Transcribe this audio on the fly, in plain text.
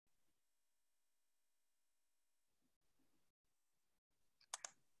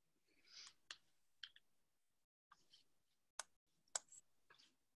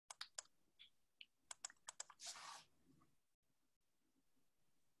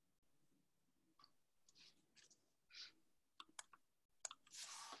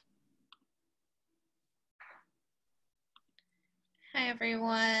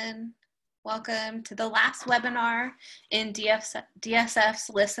everyone. Welcome to the last webinar in DSF's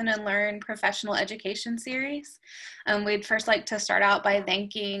Listen and Learn Professional Education series. We'd first like to start out by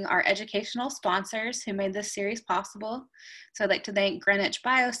thanking our educational sponsors who made this series possible. So I'd like to thank Greenwich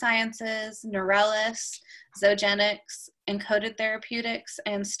Biosciences, Neurelis, Zogenix, Encoded Therapeutics,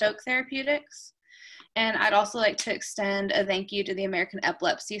 and Stoke Therapeutics. And I'd also like to extend a thank you to the American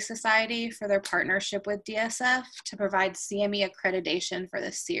Epilepsy Society for their partnership with DSF to provide CME accreditation for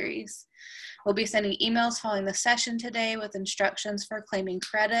this series. We'll be sending emails following the session today with instructions for claiming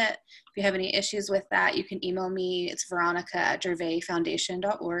credit. If you have any issues with that, you can email me. It's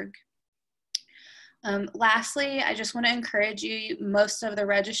veronica@dravetfoundation.org. Lastly, I just want to encourage you, most of the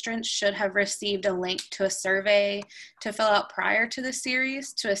registrants should have received a link to a survey to fill out prior to the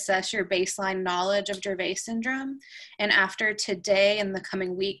series to assess your baseline knowledge of Dravet syndrome. And after today and the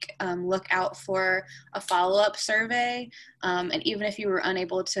coming week, look out for a follow-up survey. And even if you were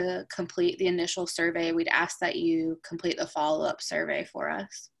unable to complete the initial survey, we'd ask that you complete the follow-up survey for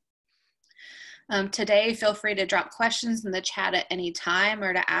us. Today, feel free to drop questions in the chat at any time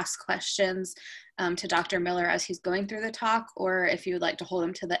or to ask questions to Dr. Miller as he's going through the talk, or if you would like to hold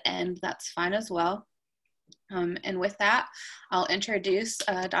him to the end, that's fine as well. And with that, I'll introduce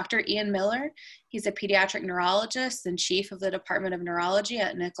Dr. Ian Miller. He's a pediatric neurologist and chief of the Department of Neurology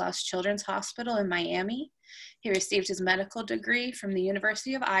at Nicklaus Children's Hospital in Miami. He received his medical degree from the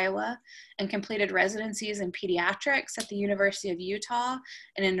University of Iowa and completed residencies in pediatrics at the University of Utah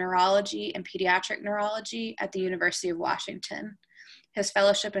and in neurology and pediatric neurology at the University of Washington. His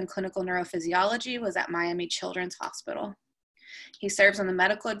fellowship in clinical neurophysiology was at Miami Children's Hospital. He serves on the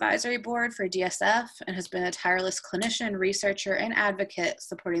medical advisory board for DSF and has been a tireless clinician, researcher, and advocate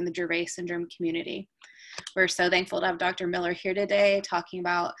supporting the Dravet syndrome community. We're so thankful to have Dr. Miller here today talking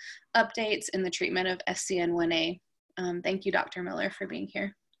about updates in the treatment of SCN1A. Thank you, Dr. Miller, for being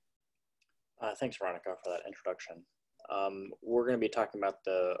here. Thanks, Veronica, for that introduction. We're going to be talking about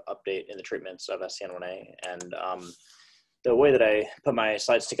the update in the treatments of SCN1A, and the way that I put my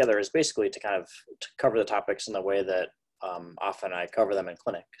slides together is basically to kind of cover the topics in the way that often I cover them in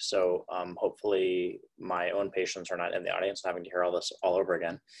clinic. So hopefully my own patients are not in the audience having to hear all this all over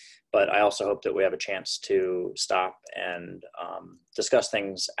again. But I also hope that we have a chance to stop and discuss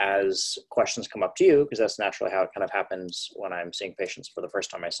things as questions come up to you, because that's naturally how it kind of happens when I'm seeing patients for the first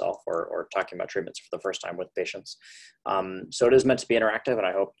time myself, or talking about treatments for the first time with patients. So it is meant to be interactive, and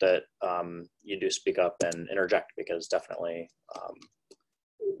I hope that you do speak up and interject, because definitely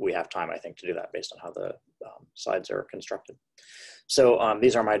we have time, I think, to do that based on how the slides are constructed. So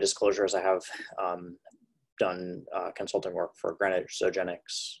these are my disclosures. I have done consulting work for Greenwich,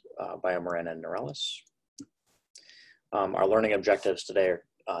 Zogenix, BioMarin, and Neurelis. Our learning objectives today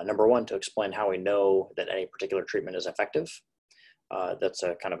are, number one, to explain how we know that any particular treatment is effective. That's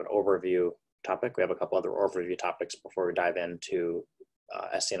a kind of an overview topic. We have a couple other overview topics before we dive into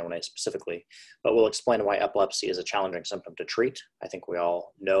SCN1A specifically, but we'll explain why epilepsy is a challenging symptom to treat. I think we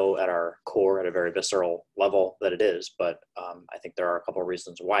all know at our core, at a very visceral level, that it is, but I think there are a couple of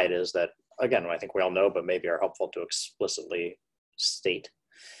reasons why it is that, again, I think we all know, but maybe are helpful to explicitly state.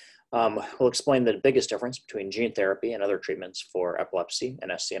 We'll explain the biggest difference between gene therapy and other treatments for epilepsy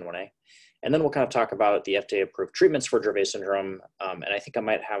and SCN1A. And then we'll kind of talk about the FDA-approved treatments for Dravet syndrome, and I think I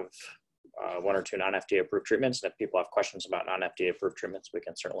might have one or two non-FDA approved treatments. And if people have questions about non-FDA approved treatments, we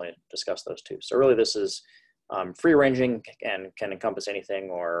can certainly discuss those too. So really this is free ranging and can encompass anything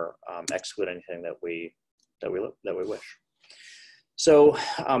or exclude anything that we wish. So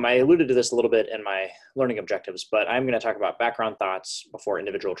I alluded to this a little bit in my learning objectives, but I'm going to talk about background thoughts before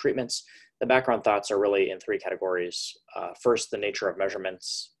individual treatments. The background thoughts are really in three categories. First, the nature of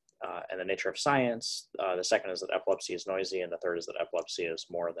measurements and the nature of science. The second is that epilepsy is noisy, and the third is that epilepsy is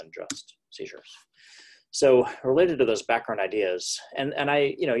more than just seizures. So related to those background ideas, and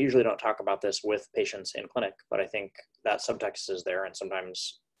I usually don't talk about this with patients in clinic, but I think that subtext is there, and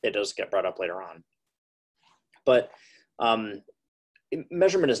sometimes it does get brought up later on. But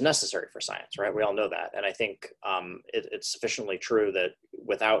measurement is necessary for science, right? We all know that. And I think it's sufficiently true that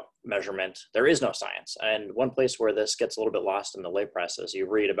without measurement, there is no science. And one place where this gets a little bit lost in the lay press is you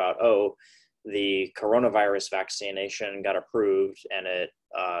read about, oh, the coronavirus vaccination got approved and it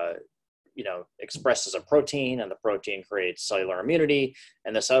expresses a protein, and the protein creates cellular immunity,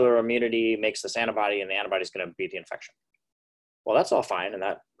 and the cellular immunity makes this antibody, and the antibody is going to beat the infection. Well, that's all fine. And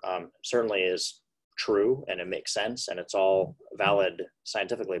that certainly is true, and it makes sense, and it's all valid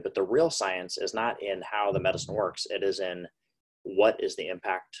scientifically, but the real science is not in how the medicine works. It is in what is the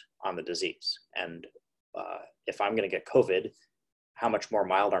impact on the disease. And if I'm going to get COVID, how much more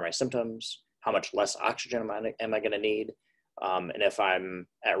mild are my symptoms? How much less oxygen am I going to need? And if I'm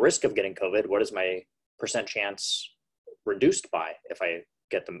at risk of getting COVID, what is my percent chance reduced by if I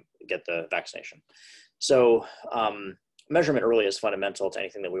get the vaccination? So measurement really is fundamental to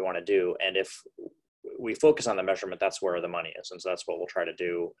anything that we want to do. And if we focus on the measurement, that's where the money is. And so that's what we'll try to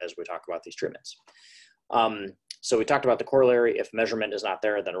do as we talk about these treatments. So we talked about the corollary. If measurement is not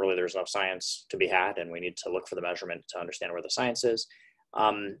there, then really there's no science to be had, and we need to look for the measurement to understand where the science is.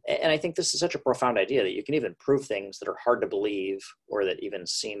 And I think this is such a profound idea that you can even prove things that are hard to believe or that even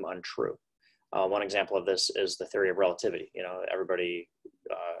seem untrue. One example of this is the theory of relativity. You know, everybody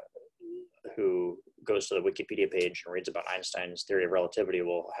who goes to the Wikipedia page and reads about Einstein's theory of relativity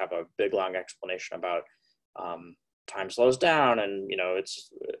will have a big, long explanation about time slows down, and you know, it's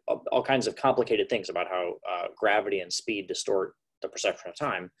all kinds of complicated things about how gravity and speed distort the perception of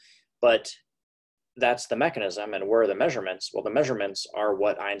time. But that's the mechanism. And where are the measurements? Well, the measurements are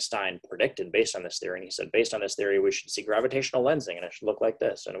what Einstein predicted based on this theory. And he said, based on this theory, we should see gravitational lensing, and it should look like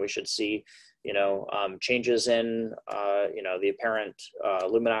this. And we should see, you know, changes in, you know, the apparent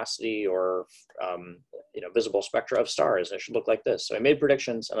luminosity or, you know, visible spectra of stars. And it should look like this. So he made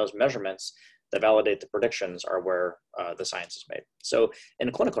predictions, and those measurements that validate the predictions are where the science is made. So in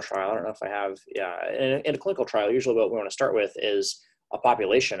a clinical trial, I don't know if I have, in a clinical trial, usually what we want to start with is a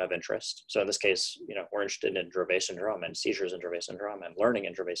population of interest. So in this case, you know, we're interested in Dravet syndrome and seizures in Dravet syndrome and learning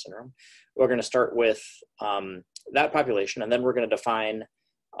in Dravet syndrome. We're going to start with that population, and then we're going to define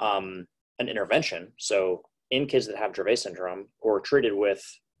an intervention. So in kids that have Dravet syndrome, we're treated with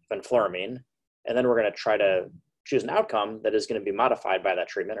fenfluramine, and then we're going to try to choose an outcome that is going to be modified by that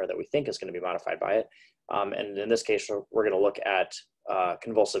treatment, or that we think is going to be modified by it. And in this case, we're going to look at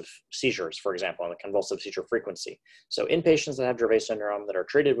convulsive seizures, for example, and the convulsive seizure frequency. So in patients that have Dravet syndrome that are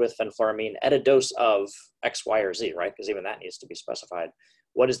treated with fenfluramine at a dose of X, Y, or Z, right? Because even that needs to be specified.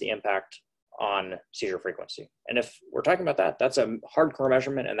 What is the impact on seizure frequency? And if we're talking about that, that's a hardcore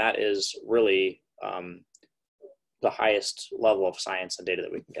measurement, and that is really the highest level of science and data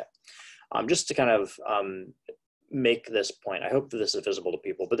that we can get. Just to kind of make this point, I hope that this is visible to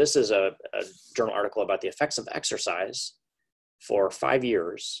people, but this is a journal article about the effects of exercise for 5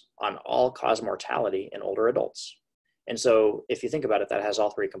 years on all-cause mortality in older adults. And so if you think about it, that has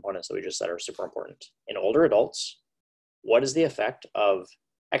all three components that we just said are super important. In older adults, what is the effect of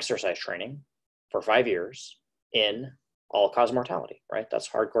exercise training for 5 years in all-cause mortality, right? That's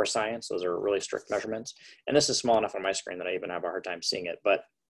hardcore science. Those are really strict measurements. And this is small enough on my screen that I even have a hard time seeing it. But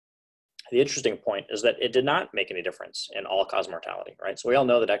the interesting point is that it did not make any difference in all-cause mortality, right? So we all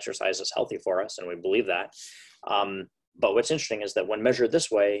know that exercise is healthy for us, and we believe that. But what's interesting is that when measured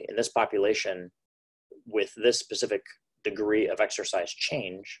this way in this population with this specific degree of exercise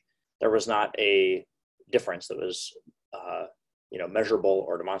change, there was not a difference that was you know, measurable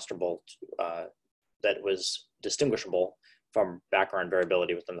or demonstrable that was distinguishable from background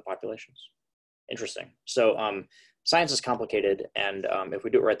variability within the populations. Interesting. So science is complicated, and if we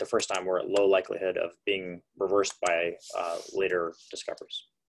do it right the first time, we're at low likelihood of being reversed by later discoveries.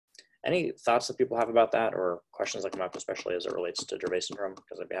 Any thoughts that people have about that, or questions that come up, especially as it relates to Dravet syndrome?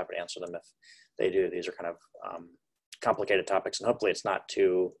 Because I'd be happy to answer them if they do. These are kind of complicated topics, and hopefully it's not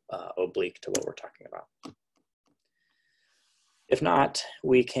too oblique to what we're talking about. If not,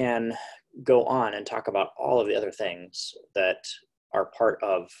 we can go on and talk about all of the other things that are part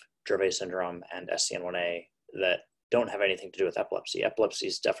of Dravet syndrome and SCN1A that don't have anything to do with epilepsy. Epilepsy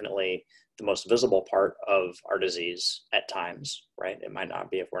is definitely the most visible part of our disease at times, right? It might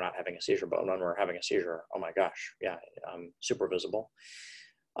not be if we're not having a seizure, but when we're having a seizure, oh my gosh, yeah, super visible.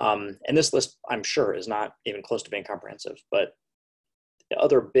 And this list, I'm sure, is not even close to being comprehensive, but the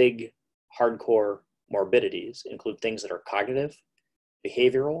other big hardcore morbidities include things that are cognitive,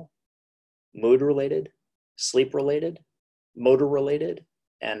 behavioral, mood-related, sleep-related, motor-related,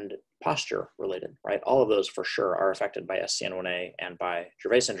 and posture-related, right? All of those for sure are affected by SCN1A and by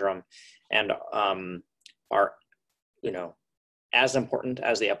Dravet syndrome, and are, you know, as important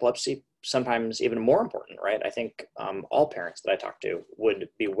as the epilepsy, sometimes even more important, right? I think all parents that I talk to would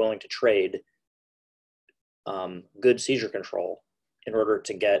be willing to trade good seizure control in order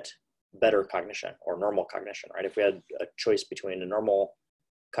to get better cognition or normal cognition, right? If we had a choice between a normal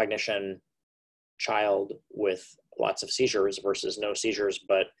cognition child with lots of seizures versus no seizures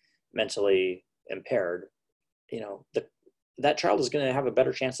but mentally impaired, you know, that child is going to have a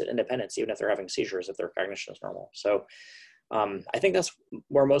better chance at independence even if they're having seizures if their cognition is normal. So I think that's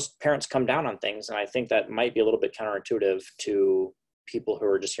where most parents come down on things, and I think that might be a little bit counterintuitive to people who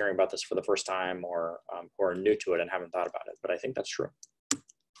are just hearing about this for the first time, or who are new to it and haven't thought about it, but I think that's true.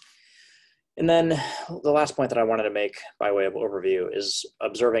 And then the last point that I wanted to make by way of overview is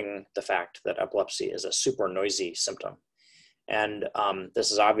observing the fact that epilepsy is a super noisy symptom. And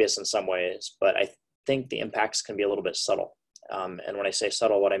this is obvious in some ways, but I think the impacts can be a little bit subtle. And when I say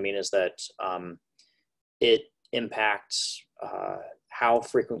subtle, what I mean is that it impacts how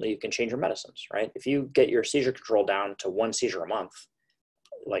frequently you can change your medicines, right? If you get your seizure control down to 1 seizure a month,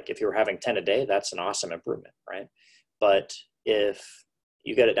 like if you were having 10 a day, that's an awesome improvement, right? But if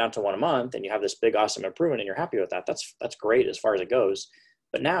you get it down to 1 a month and you have this big, awesome improvement and you're happy with that, that's great as far as it goes.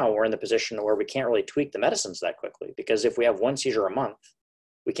 But now we're in the position where we can't really tweak the medicines that quickly, because if we have 1 seizure a month,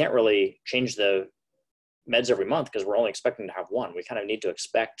 we can't really change the meds every month because we're only expecting to have 1. We kind of need to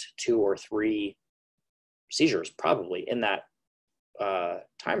expect 2 or 3 seizures probably in that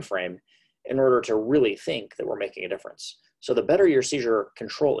time frame in order to really think that we're making a difference. So the better your seizure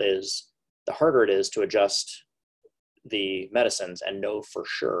control is, the harder it is to adjust the medicines and know for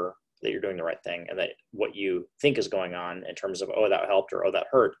sure that you're doing the right thing and that what you think is going on in terms of, oh, that helped or oh, that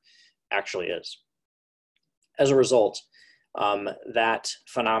hurt, actually is. As a result, that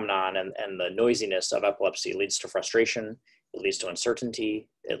phenomenon and the noisiness of epilepsy leads to frustration, it leads to uncertainty,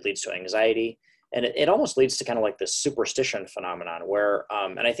 it leads to anxiety, and it almost leads to kind of like this superstition phenomenon where,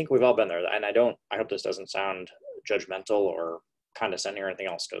 and I think we've all been there, and I hope this doesn't sound judgmental or condescending or anything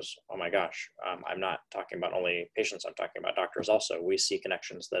else, because, oh my gosh, I'm not talking about only patients, I'm talking about doctors also. We see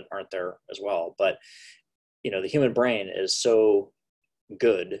connections that aren't there as well. But, you know, the human brain is so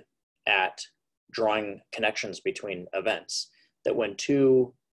good at drawing connections between events that when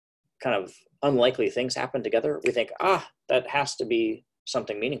 2 kind of unlikely things happen together, we think, that has to be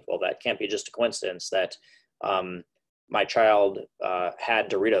something meaningful. That can't be just a coincidence that my child had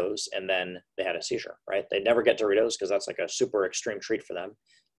Doritos and then they had a seizure, right? They never get Doritos because that's like a super extreme treat for them.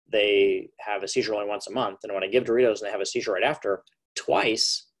 They have a seizure only once a month. And when I give Doritos and they have a seizure right after,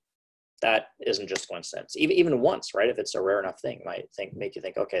 twice, that isn't just coincidence. Even once, right? If it's a rare enough thing, might make you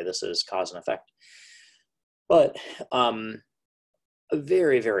think, okay, this is cause and effect. But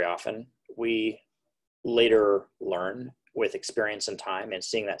very, very often we later learn with experience and time and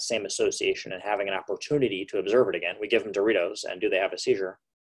seeing that same association and having an opportunity to observe it again. We give them Doritos and do they have a seizure?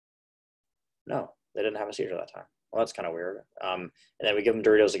 No, they didn't have a seizure that time. Well, that's kind of weird. And then we give them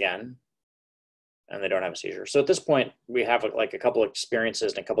Doritos again and they don't have a seizure. So at this point, we have like a couple of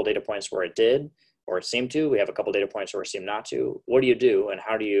experiences and a couple of data points where it did or it seemed to. We have a couple of data points where it seemed not to. What do you do and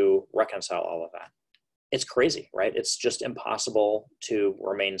how do you reconcile all of that? It's crazy, right? It's just impossible to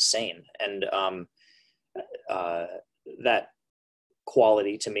remain sane. And that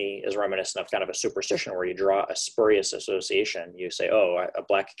quality to me is reminiscent of kind of a superstition where you draw a spurious association. You say, oh, a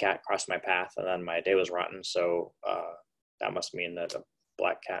black cat crossed my path and then my day was rotten. So that must mean that a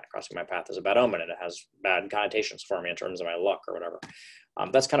black cat crossing my path is a bad omen and it has bad connotations for me in terms of my luck or whatever.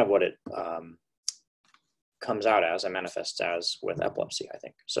 That's kind of what it comes out as and manifests as with epilepsy, I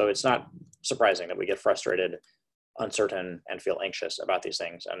think. So it's not surprising that we get frustrated, uncertain, and feel anxious about these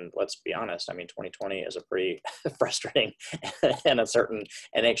things. And let's be honest, I mean, 2020 is a pretty frustrating and uncertain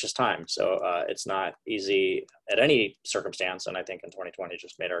and anxious time. So it's not easy at any circumstance. And I think in 2020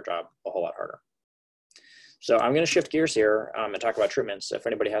 just made our job a whole lot harder. So I'm going to shift gears here and talk about treatments. If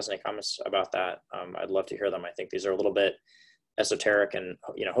anybody has any comments about that, I'd love to hear them. I think these are a little bit esoteric and,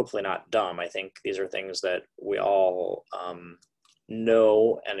 you know, hopefully not dumb. I think these are things that we all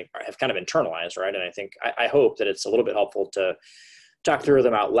know and have kind of internalized, right? And I think, I hope that it's a little bit helpful to talk through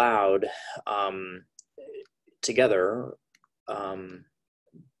them out loud together,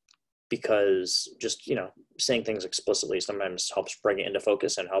 because just, you know, saying things explicitly sometimes helps bring it into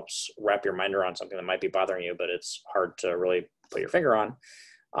focus and helps wrap your mind around something that might be bothering you, but it's hard to really put your finger on.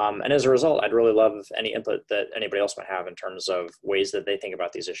 And as a result, I'd really love any input that anybody else might have in terms of ways that they think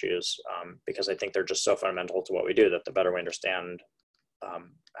about these issues, because I think they're just so fundamental to what we do that the better we understand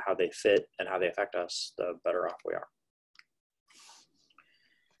how they fit and how they affect us, the better off we are.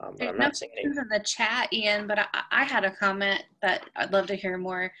 There's no questions in the chat, Ian, but I had a comment that I'd love to hear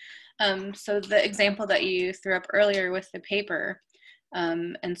more. So the example that you threw up earlier with the paper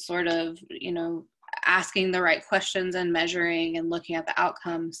and sort of, you know, asking the right questions and measuring and looking at the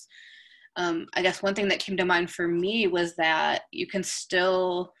outcomes. I guess one thing that came to mind for me was that you can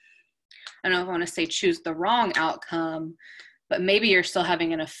still, I don't know if I want to say choose the wrong outcome, but maybe you're still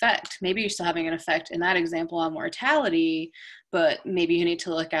having an effect. Maybe you're still having an effect in that example on mortality, but maybe you need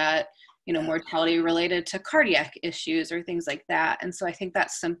to look at, you know, mortality related to cardiac issues or things like that. And so I think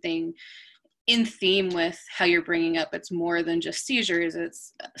that's something in theme with how you're bringing up, it's more than just seizures.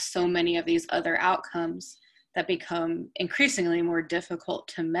 It's so many of these other outcomes that become increasingly more difficult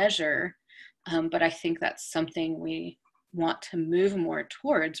to measure. But I think that's something we want to move more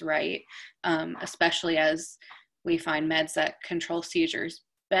towards, right? Especially as we find meds that control seizures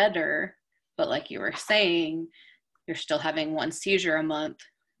better. But like you were saying, you're still having one seizure a month,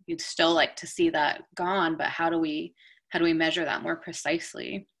 you'd still like to see that gone, but how do we measure that more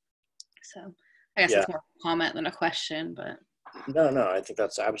precisely? So I guess Yeah. it's more a comment than a question, but. No, I think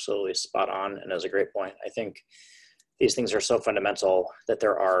that's absolutely spot on, and is a great point. I think these things are so fundamental that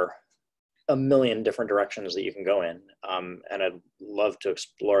there are a million different directions that you can go in. And I'd love to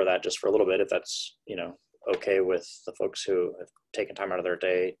explore that just for a little bit, if that's, okay with the folks who have taken time out of their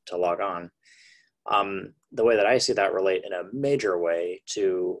day to log on. The way that I see that relate in a major way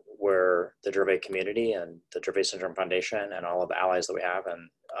to where the Dravet community and the Dravet Syndrome Foundation and all of the allies that we have, and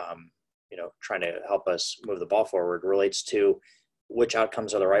trying to help us move the ball forward, relates to which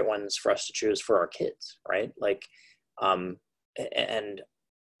outcomes are the right ones for us to choose for our kids, right? Like, and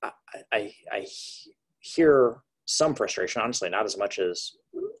I hear some frustration, honestly, not as much as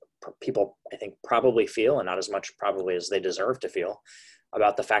people, I think, probably feel, and not as much probably as they deserve to feel,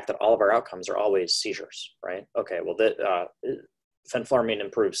 about the fact that all of our outcomes are always seizures, right? Okay, well, fenfluramine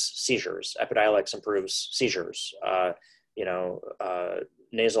improves seizures, Epidiolex improves seizures,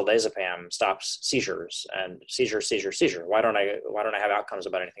 nasal diazepam stops seizures, and seizure. Why don't I have outcomes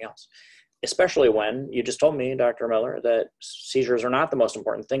about anything else? Especially when you just told me, Dr. Miller, that seizures are not the most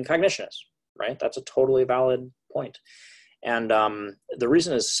important thing, cognition is, right? That's a totally valid point. And the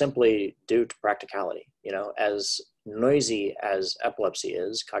reason is simply due to practicality. As noisy as epilepsy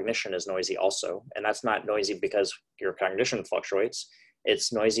is, cognition is noisy also. And that's not noisy because your cognition fluctuates.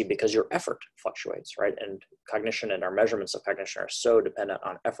 It's noisy because your effort fluctuates, right? And cognition and our measurements of cognition are so dependent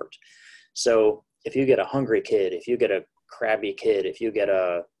on effort. So if you get a hungry kid, if you get a crabby kid, if you get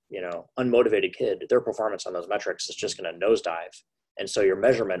a unmotivated kid, their performance on those metrics is just going to nosedive. And so your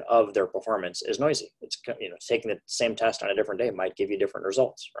measurement of their performance is noisy. It's, taking the same test on a different day might give you different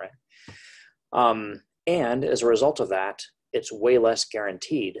results, right? And as a result of that, it's way less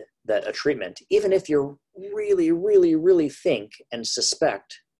guaranteed that a treatment, even if you really, really, really think and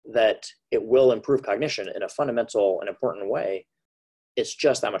suspect that it will improve cognition in a fundamental and important way, it's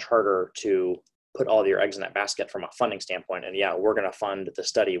just that much harder to put all of your eggs in that basket from a funding standpoint. And yeah, we're going to fund the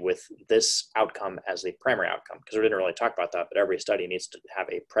study with this outcome as the primary outcome, because we didn't really talk about that, but every study needs to have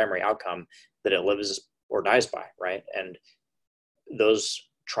a primary outcome that it lives or dies by, right? And those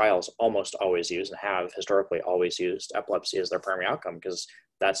trials almost always use, and have historically always used, epilepsy as their primary outcome, because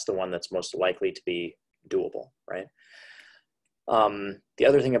that's the one that's most likely to be doable, right? The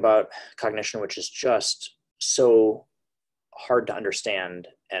other thing about cognition, which is just so hard to understand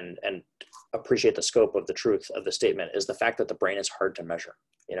and appreciate the scope of the truth of the statement, is the fact that the brain is hard to measure,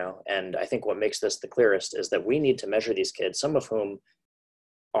 and I think what makes this the clearest is that we need to measure these kids, some of whom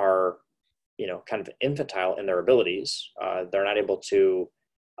are, kind of infantile in their abilities. They're not able to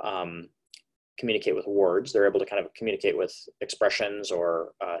communicate with words. They're able to kind of communicate with expressions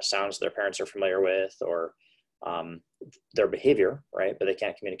or sounds their parents are familiar with, or their behavior, right? But they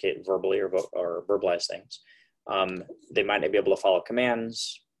can't communicate verbally or verbalize things. They might not be able to follow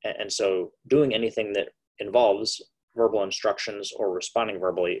commands. And so doing anything that involves verbal instructions or responding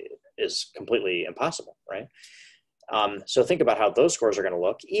verbally is completely impossible, right? So think about how those scores are going to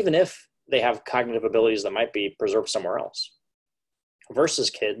look, even if they have cognitive abilities that might be preserved somewhere else, versus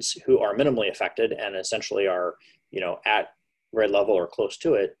kids who are minimally affected and essentially are, at grade level or close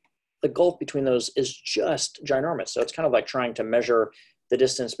to it. The gulf between those is just ginormous. So it's kind of like trying to measure the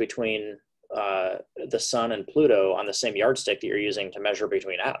distance between the sun and Pluto on the same yardstick that you're using to measure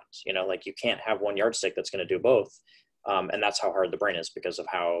between atoms. Like you can't have one yardstick that's going to do both. And that's how hard the brain is, because of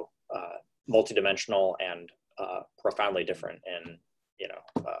how multidimensional and profoundly different in,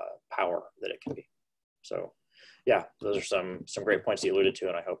 power that it can be. So yeah, those are some great points you alluded to.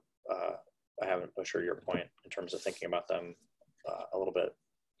 And I hope I haven't butchered your point in terms of thinking about them a little bit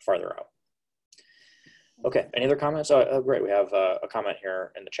farther out. Okay, any other comments? Great, we have a comment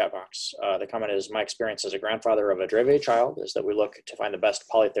here in the chat box. The comment is, my experience as a grandfather of a Dravet child is that we look to find the best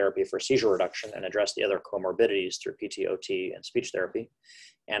polytherapy for seizure reduction and address the other comorbidities through PT, OT, and speech therapy.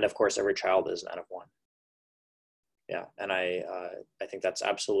 And of course, every child is an N of 1. Yeah, and I think that's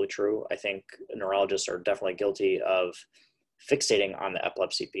absolutely true. I think neurologists are definitely guilty of fixating on the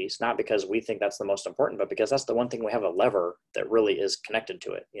epilepsy piece, not because we think that's the most important, but because that's the one thing we have a lever that really is connected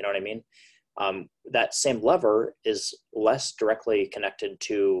to it. You know what I mean? That same lever is less directly connected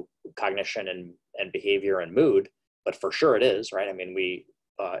to cognition and behavior and mood, but for sure it is, right? I mean,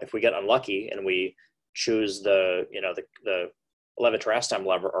 if we get unlucky and we choose the levetiracetam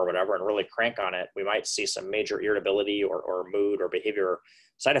lever or whatever and really crank on it, we might see some major irritability or mood or behavior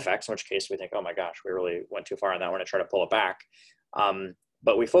side effects, in which case we think, oh my gosh, we really went too far on that one, and try to pull it back.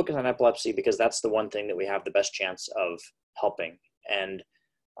 But we focus on epilepsy because that's the one thing that we have the best chance of helping. And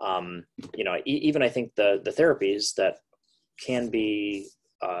You know, even I think the therapies that can be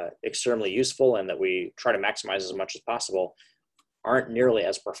extremely useful and that we try to maximize as much as possible aren't nearly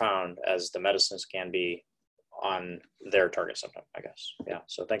as profound as the medicines can be on their target symptom, I guess. Yeah,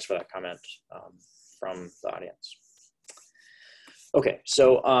 so thanks for that comment from the audience. Okay,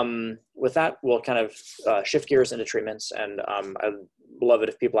 so with that, we'll kind of shift gears into treatments, and I'd love it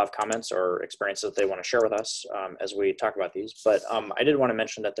if people have comments or experiences that they want to share with us as we talk about these, but I did want to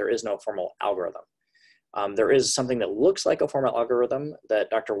mention that there is no formal algorithm. There is something that looks like a formal algorithm that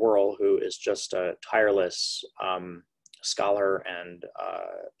Dr. Worrell, who is just a tireless scholar and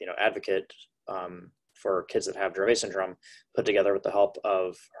you know, advocate for kids that have Dravet syndrome, put together with the help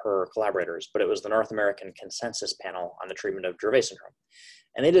of her collaborators, but it was the North American Consensus Panel on the Treatment of Dravet syndrome.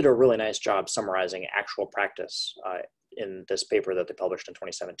 And they did a really nice job summarizing actual practice in this paper that they published in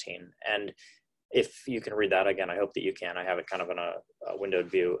 2017. And if you can read that, again, I hope that you can. I have it kind of in a windowed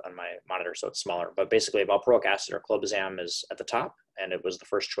view on my monitor, so it's smaller. But basically, valproic acid or clobazam is at the top, and it was the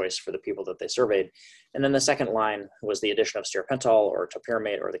first choice for the people that they surveyed. And then the second line was the addition of stiripentol or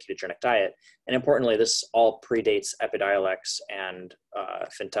topiramate or the ketogenic diet. And importantly, this all predates Epidiolex and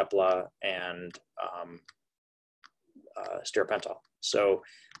Fintepla and stiripentol. So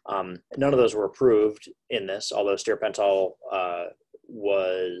none of those were approved in this, although stiripentol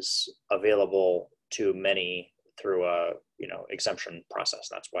was available to many through a exemption process.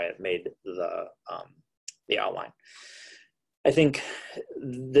 That's why it made the outline. I think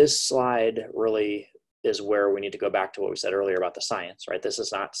this slide really is where we need to go back to what we said earlier about the science, right? This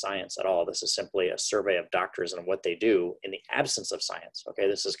is not science at all. This is simply a survey of doctors and what they do in the absence of science. Okay,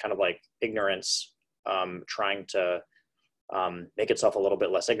 this is kind of like ignorance trying to make itself a little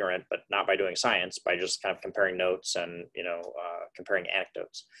bit less ignorant, but not by doing science, by just kind of comparing notes and comparing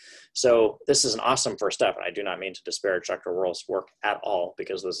anecdotes. So this is an awesome first step, and I do not mean to disparage Dr. Worrell's work at all,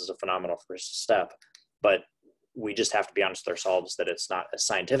 because this is a phenomenal first step. But we just have to be honest with ourselves that it's not a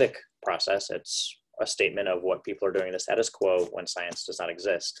scientific process. It's a statement of what people are doing in the status quo when science does not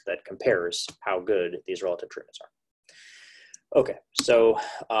exist that compares how good these relative treatments are. Okay, so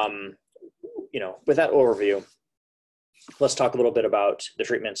with that overview, let's talk a little bit about the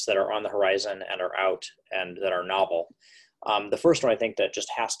treatments that are on the horizon and are out and that are novel. The first one I think that just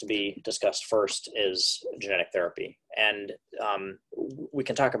has to be discussed first is genetic therapy. And we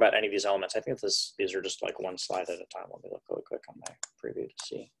can talk about any of these elements. I think these are just like one slide at a time. Let me look really quick on my preview to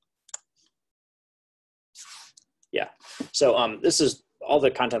see. Yeah, so this is all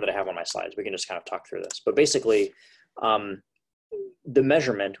the content that I have on my slides. We can just kind of talk through this. But basically, the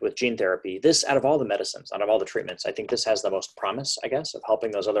measurement with gene therapy, this out of all the medicines, out of all the treatments, I think this has the most promise, I guess, of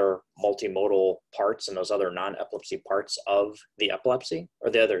helping those other multimodal parts and those other non-epilepsy parts of the epilepsy, or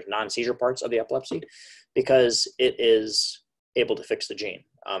the other non-seizure parts of the epilepsy, because it is able to fix the gene.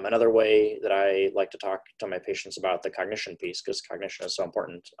 Another way that I like to talk to my patients about the cognition piece, because cognition is so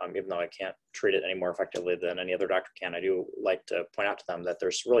important, even though I can't treat it any more effectively than any other doctor can, I do like to point out to them that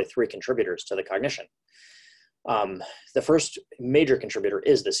there's really 3 contributors to the cognition. The first major contributor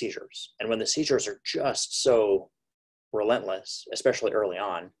is the seizures. And when the seizures are just so relentless, especially early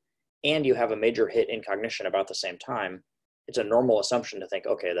on, and you have a major hit in cognition about the same time, it's a normal assumption to think,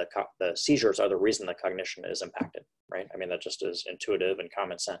 okay, the seizures are the reason the cognition is impacted, right? I mean, that just is intuitive and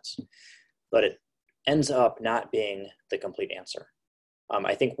common sense. But it ends up not being the complete answer.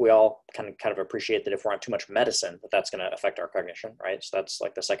 I think we all kind of appreciate that if we're on too much medicine, that's going to affect our cognition, right? So that's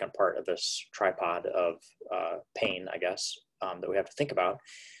like the second part of this tripod of pain, I guess, that we have to think about.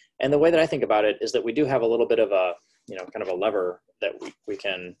 And the way that I think about it is that we do have a little bit of a, kind of a lever that we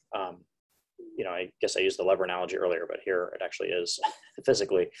can, I guess I used the lever analogy earlier, but here it actually is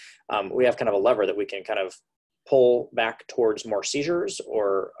physically. We have kind of a lever that we can kind of pull back towards more seizures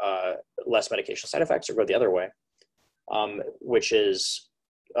or less medication side effects, or go the other way. Which is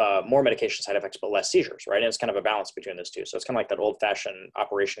more medication side effects, but less seizures, right? And it's kind of a balance between those two. So it's kind of like that old-fashioned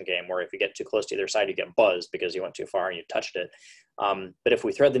operation game where if you get too close to either side, you get buzzed because you went too far and you touched it. But if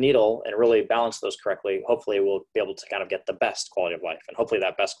we thread the needle and really balance those correctly, hopefully we'll be able to kind of get the best quality of life. And hopefully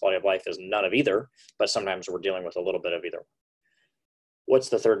that best quality of life is none of either, but sometimes we're dealing with a little bit of either. What's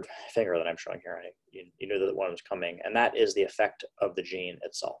the third finger that I'm showing here? You knew that one was coming, and that is the effect of the gene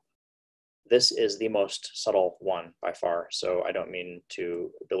itself. This is the most subtle one by far, so I don't mean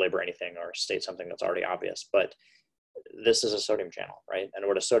to belabor anything or state something that's already obvious, but this is a sodium channel, right? And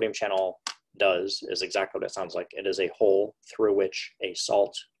what a sodium channel does is exactly what it sounds like. It is a hole through which a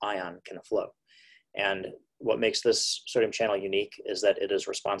salt ion can flow. And what makes this sodium channel unique is that it is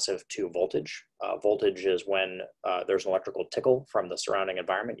responsive to voltage. Voltage is when there's an electrical tickle from the surrounding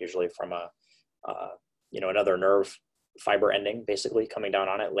environment, usually from another nerve fiber ending, basically coming down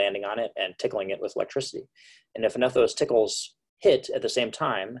on it, landing on it, and tickling it with electricity. And if enough of those tickles hit at the same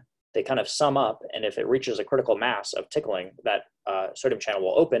time, they kind of sum up, and if it reaches a critical mass of tickling, that sodium channel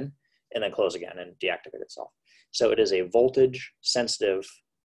will open and then close again and deactivate itself. So it is a voltage sensitive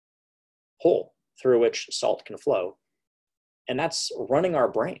hole through which salt can flow. And that's running our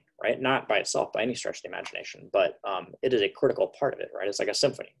brain, right? Not by itself by any stretch of the imagination, but it is a critical part of it, right? It's like a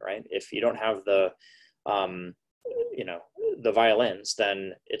symphony, right? If you don't have the, the violins,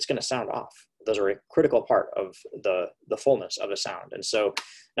 then it's going to sound off. Those are a critical part of the fullness of the sound. And so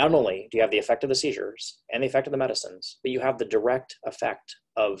not only do you have the effect of the seizures and the effect of the medicines, but you have the direct effect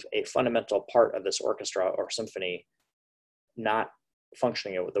of a fundamental part of this orchestra or symphony not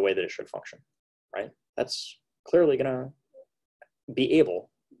functioning the way that it should function, right? That's clearly going to be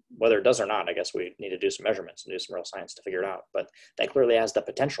able, whether it does or not, I guess we need to do some measurements and do some real science to figure it out, but that clearly has the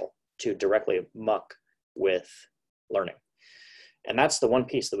potential to directly muck with learning. And that's the one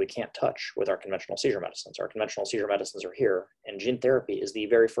piece that we can't touch with our conventional seizure medicines. Our conventional seizure medicines are here, and gene therapy is the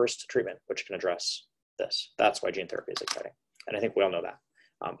very first treatment which can address this. That's why gene therapy is exciting. And I think we all know that,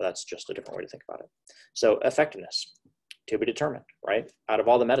 but that's just a different way to think about it. So effectiveness, to be determined, right? Out of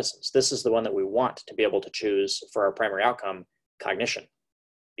all the medicines, this is the one that we want to be able to choose for our primary outcome: cognition,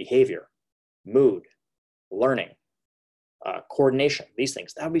 behavior, mood, learning, coordination, these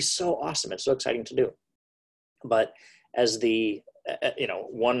things. That would be so awesome. It's so exciting to do. But as the,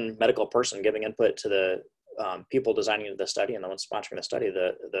 one medical person giving input to the people designing the study and the ones sponsoring the study,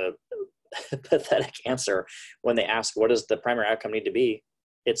 the pathetic answer when they ask, what does the primary outcome need to be?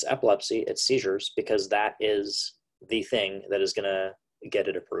 It's epilepsy, it's seizures, because that is the thing that is going to get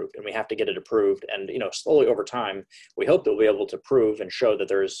it approved. And we have to get it approved. And, slowly over time, we hope that we'll be able to prove and show that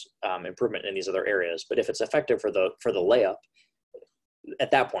there's improvement in these other areas. But if it's effective for the layup, at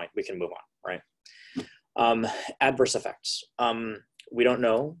that point, we can move on, right? Adverse effects. We don't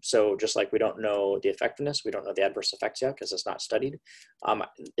know. So just like we don't know the effectiveness, we don't know the adverse effects yet because it's not studied.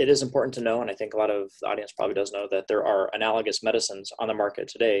 It is important to know, and I think a lot of the audience probably does know, that there are analogous medicines on the market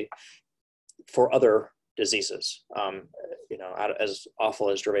today for other diseases. As awful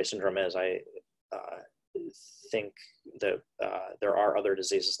as Dravet syndrome is, I think that there are other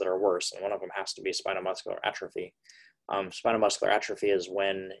diseases that are worse, and one of them has to be spinal muscular atrophy. Spinal muscular atrophy is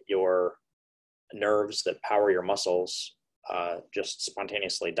when your nerves that power your muscles just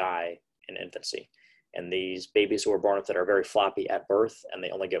spontaneously die in infancy. And these babies who are born with it are very floppy at birth, and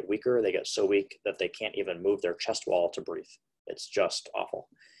they only get weaker. They get so weak that they can't even move their chest wall to breathe. It's just awful.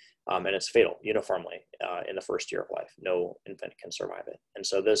 And it's fatal uniformly in the first year of life. No infant can survive it. And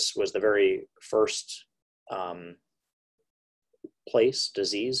so this was the very first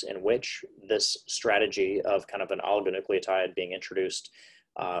disease in which this strategy of kind of an oligonucleotide being introduced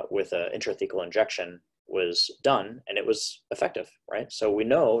with an intrathecal injection was done, and it was effective, right? So we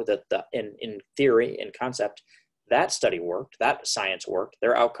know that in theory, in concept, that study worked, that science worked.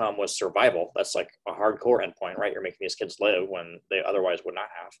 Their outcome was survival. That's like a hardcore endpoint, right? You're making these kids live when they otherwise would not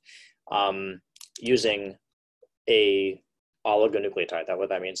have. Using a oligonucleotide. What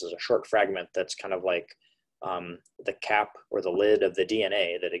that means is a short fragment that's kind of like the cap or the lid of the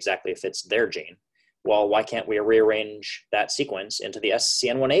DNA that exactly fits their gene. Well, why can't we rearrange that sequence into the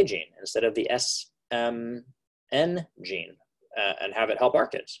SCN1A gene instead of the SMN gene and have it help our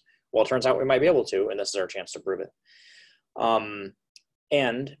kids? Well, it turns out we might be able to, and this is our chance to prove it.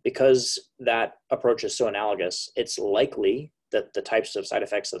 And because that approach is so analogous, it's likely that the types of side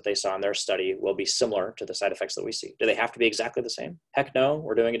effects that they saw in their study will be similar to the side effects that we see. Do they have to be exactly the same? Heck no,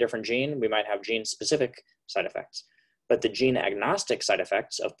 we're doing a different gene. We might have gene-specific side effects. But the gene-agnostic side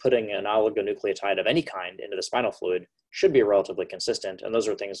effects of putting an oligonucleotide of any kind into the spinal fluid should be relatively consistent. And those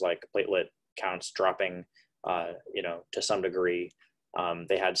are things like platelet counts dropping, to some degree.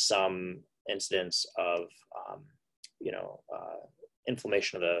 They had some incidents of,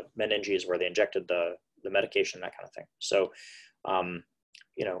 inflammation of the meninges where they injected the medication, that kind of thing. So,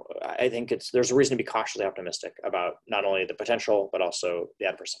 I think there's a reason to be cautiously optimistic about not only the potential, but also the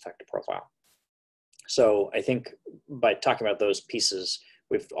adverse effect profile. So I think by talking about those pieces,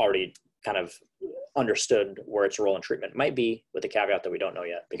 we've already kind of understood where its role in treatment might be, with the caveat that we don't know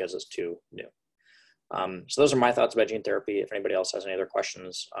yet because it's too new. So those are my thoughts about gene therapy. If anybody else has any other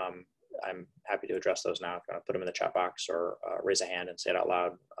questions, I'm happy to address those now. If you want to put them in the chat box or raise a hand and say it out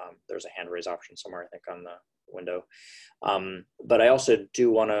loud. There's a hand raise option somewhere, I think, on the window. But I also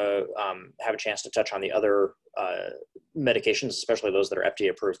do want to have a chance to touch on the other medications, especially those that are FDA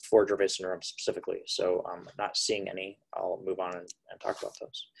approved for Dravet syndrome specifically. So not seeing any, I'll move on and talk about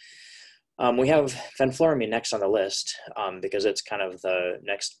those. We have fenfluramine next on the list because it's kind of the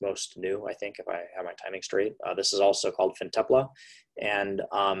next most new, I think, if I have my timing straight. This is also called Fintepla. And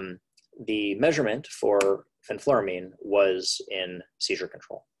the measurement for fenfluramine was in seizure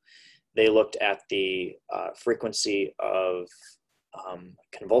control. They looked at the frequency of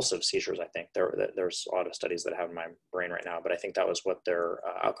convulsive seizures, I think. There's a lot of studies that I have in my brain right now, but I think that was what their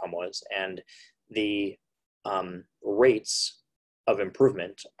outcome was. And the rates of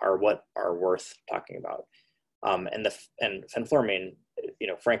improvement are what are worth talking about. And fenfluramine,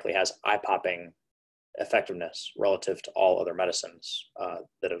 frankly, has eye-popping effectiveness relative to all other medicines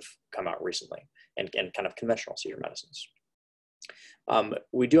that have come out recently and kind of conventional seizure medicines.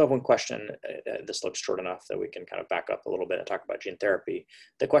 We do have one question. This looks short enough that we can kind of back up a little bit and talk about gene therapy.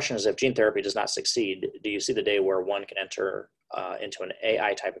 The question is, if gene therapy does not succeed, do you see the day where one can enter into an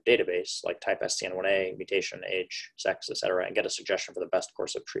AI type of database, like type SCN1A, mutation, age, sex, et cetera, and get a suggestion for the best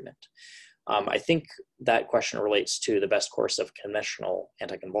course of treatment? I think that question relates to the best course of conventional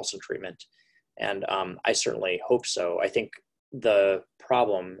anticonvulsant treatment. And I certainly hope so. I think the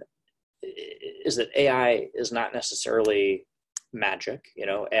problem is that AI is not necessarily magic.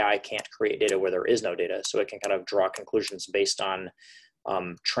 AI can't create data where there is no data, so it can kind of draw conclusions based on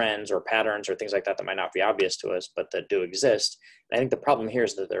trends or patterns or things like that that might not be obvious to us, but that do exist. And I think the problem here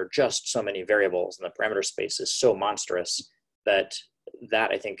is that there are just so many variables, and the parameter space is so monstrous that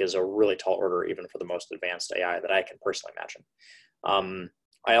I think is a really tall order, even for the most advanced AI that I can personally imagine.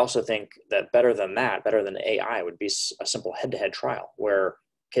 I also think that better than AI would be a simple head-to-head trial where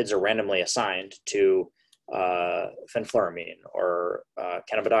kids are randomly assigned to fenfluramine or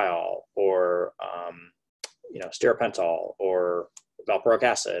cannabidiol or stiripentol or valproic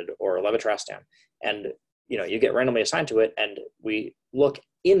acid or levetiracetam, and you get randomly assigned to it, and we look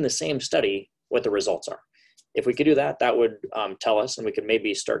in the same study what the results are. If we could do that, that would tell us, and we could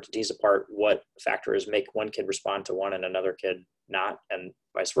maybe start to tease apart what factors make one kid respond to one and another kid not, and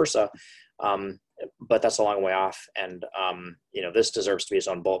vice versa. But that's a long way off. And, this deserves to be its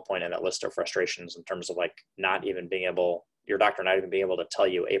own bullet point in that list of frustrations in terms of like your doctor not even being able to tell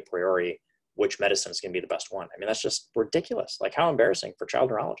you a priori which medicines can be the best one. I mean, that's just ridiculous. Like, how embarrassing for child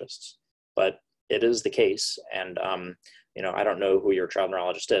neurologists, but it is the case. And, I don't know who your child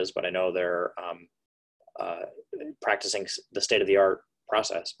neurologist is, but I know they're practicing the state-of-the-art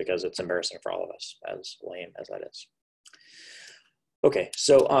process because it's embarrassing for all of us, as lame as that is. Okay,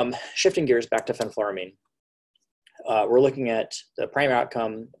 so shifting gears back to fenfluramine, we're looking at the primary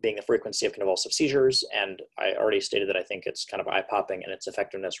outcome being the frequency of convulsive seizures, and I already stated that I think it's kind of eye-popping in its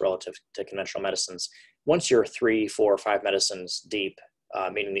effectiveness relative to conventional medicines. Once you're 3, 4, 5 medicines deep,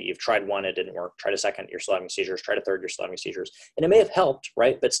 meaning that you've tried one, it didn't work, tried a second, you're still having seizures, tried a third, you're still having seizures, and it may have helped,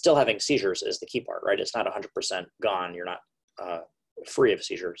 right? But still having seizures is the key part, right? It's not 100% gone, you're not free of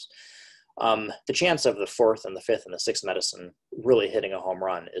seizures. The chance of the 4th and the 5th and the 6th medicine really hitting a home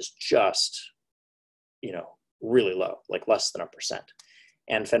run is just, really low, like less than 1%.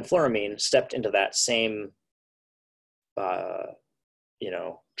 And fenfluramine stepped into that same,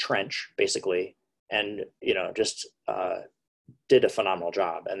 trench basically, and, just did a phenomenal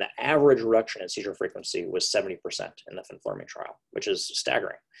job. And the average reduction in seizure frequency was 70% in the fenfluramine trial, which is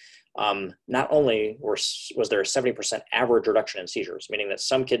staggering. Not only was there a 70% average reduction in seizures, meaning that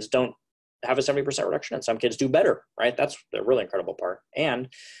some kids don't have a 70% reduction and some kids do better, right? That's the really incredible part. And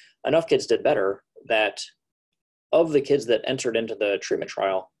enough kids did better that of the kids that entered into the treatment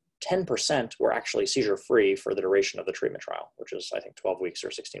trial, 10% were actually seizure-free for the duration of the treatment trial, which is, I think, 12 weeks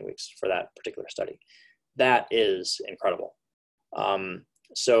or 16 weeks for that particular study. That is incredible.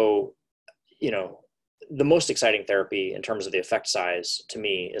 So, the most exciting therapy in terms of the effect size to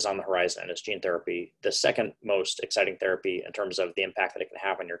me is on the horizon, and it's gene therapy. The second most exciting therapy in terms of the impact that it can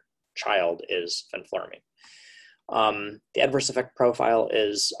have on your child is fenfluramine. The adverse effect profile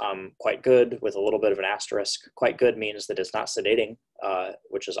is quite good with a little bit of an asterisk. Quite good means that it's not sedating,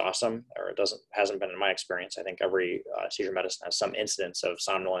 which is awesome, or hasn't been in my experience. I think every seizure medicine has some incidence of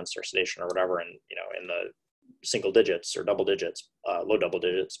somnolence or sedation or whatever, and in the single digits or double digits, low double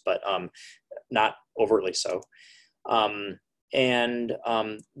digits, but not overtly so. And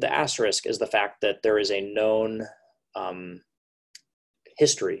the asterisk is the fact that there is a known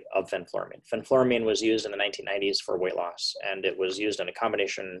history of fenfluramine. Fenfluramine was used in the 1990s for weight loss, and it was used in a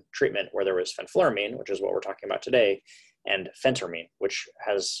combination treatment where there was fenfluramine, which is what we're talking about today, and phentermine, which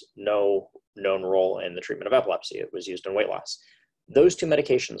has no known role in the treatment of epilepsy. It was used in weight loss. Those two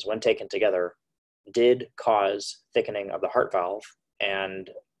medications, when taken together, did cause thickening of the heart valve, and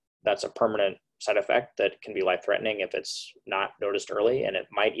that's a permanent side effect that can be life-threatening if it's not noticed early, and it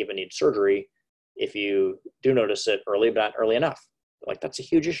might even need surgery if you do notice it early, but not early enough. Like, that's a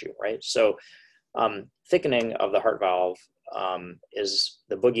huge issue, right? So thickening of the heart valve is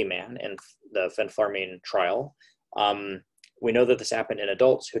the boogeyman in the fenfluramine trial. We know that this happened in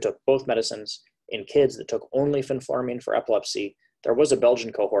adults who took both medicines. In kids that took only fenfluramine for epilepsy, there was a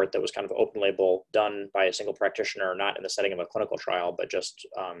Belgian cohort that was kind of open label, done by a single practitioner, not in the setting of a clinical trial, but just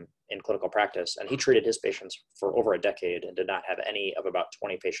in clinical practice. And he treated his patients for over a decade and did not have any of about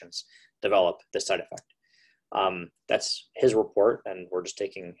 20 patients develop this side effect. That's his report, and we're just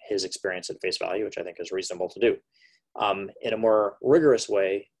taking his experience at face value, which I think is reasonable to do. In a more rigorous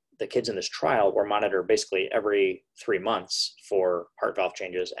way, the kids in this trial were monitored basically every 3 months for heart valve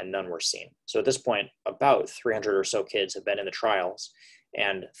changes, and none were seen. So at this point, about 300 or so kids have been in the trials,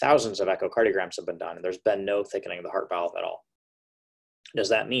 and thousands of echocardiograms have been done, and there's been no thickening of the heart valve at all. Does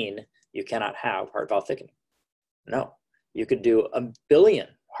that mean you cannot have heart valve thickening? No. You could do 1 billion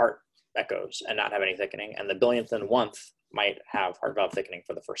heart echoes and not have any thickening, and the billionth and 1th might have heart valve thickening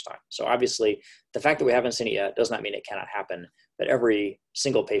for the first time. So obviously, the fact that we haven't seen it yet does not mean it cannot happen, but every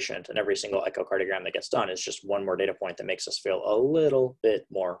single patient and every single echocardiogram that gets done is just one more data point that makes us feel a little bit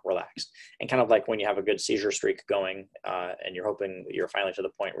more relaxed. And kind of like when you have a good seizure streak going and you're hoping you're finally to the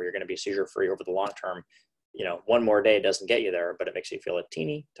point where you're going to be seizure free over the long term, you know, one more day doesn't get you there, but it makes you feel a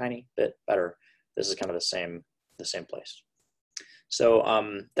teeny tiny bit better. This is kind of the same place. So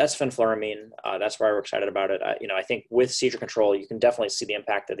that's fenfluramine. That's why we're excited about it. I think with seizure control, you can definitely see the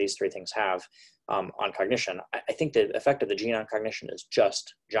impact that these 3 things have on cognition. I think the effect of the gene on cognition is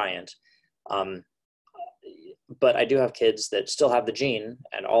just giant. But I do have kids that still have the gene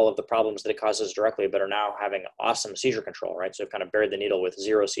and all of the problems that it causes directly, but are now having awesome seizure control, right? So I've kind of buried the needle with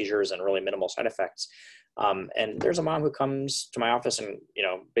 0 seizures and really minimal side effects. And there's a mom who comes to my office and,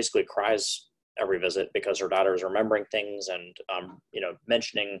 basically cries every visit because her daughter is remembering things and,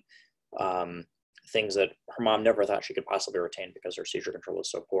 mentioning things that her mom never thought she could possibly retain because her seizure control was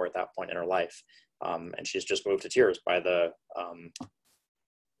so poor at that point in her life. And she's just moved to tears by the,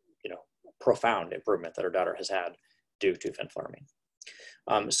 profound improvement that her daughter has had due to fenfluramine.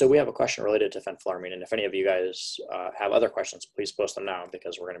 So we have a question related to fenfluramine, and if any of you guys have other questions, please post them now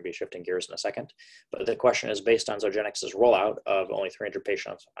because we're going to be shifting gears in a second. But the question is based on Zogenix's rollout of only 300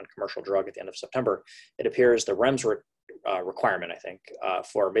 patients on commercial drug at the end of September. It appears the REMS requirement, I think,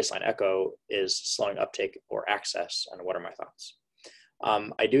 for baseline echo is slowing uptake or access, and what are my thoughts?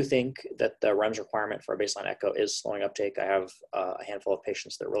 I do think that the REMS requirement for a baseline echo is slowing uptake. I have a handful of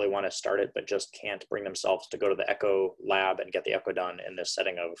patients that really want to start it, but just can't bring themselves to go to the echo lab and get the echo done in this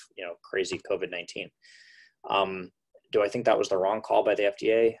setting of, crazy COVID-19. Do I think that was the wrong call by the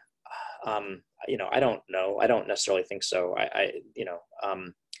FDA? I don't know. I don't necessarily think so. I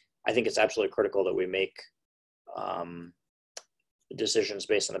think it's absolutely critical that we make decisions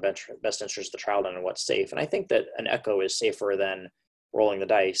based on the best interest of the child and what's safe. And I think that an echo is safer than rolling the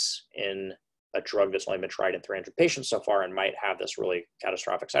dice in a drug that's only been tried in 300 patients so far and might have this really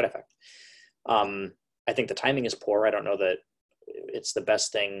catastrophic side effect. I think the timing is poor. I don't know that it's the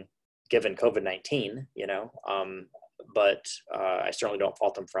best thing given COVID-19, but I certainly don't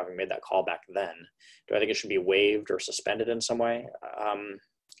fault them for having made that call back then. Do I think it should be waived or suspended in some way?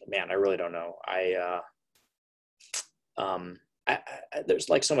 Man, I really don't know. There's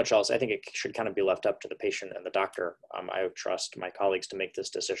like so much else. I think it should kind of be left up to the patient and the doctor. I would trust my colleagues to make this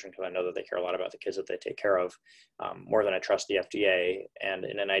decision because I know that they care a lot about the kids that they take care of, more than I trust the FDA. And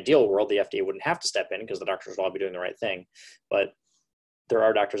in an ideal world, the FDA wouldn't have to step in because the doctors will all be doing the right thing. But there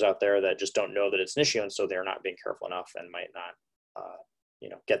are doctors out there that just don't know that it's an issue, and so they're not being careful enough and might not,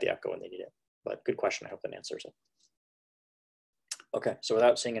 get the echo when they need it. But good question. I hope that answers it. Okay, so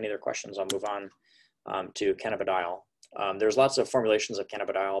without seeing any other questions, I'll move on to cannabidiol. There's lots of formulations of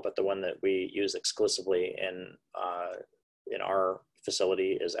cannabidiol, but the one that we use exclusively in our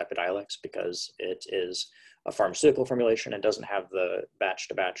facility is Epidiolex because it is a pharmaceutical formulation and doesn't have the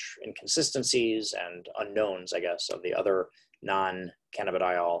batch-to-batch inconsistencies and unknowns, I guess, of the other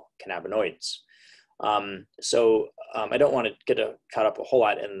non-cannabidiol cannabinoids. I don't want to get caught up a whole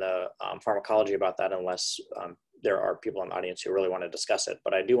lot in the pharmacology about that unless there are people in the audience who really want to discuss it,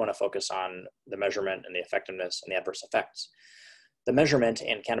 but I do want to focus on the measurement and the effectiveness and the adverse effects. The measurement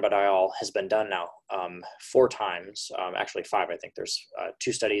in cannabidiol has been done now 4 times, actually 5, I think. There's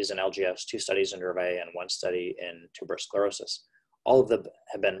 2 studies in LGS, 2 studies in Dravet, and 1 study in tuberous sclerosis. All of them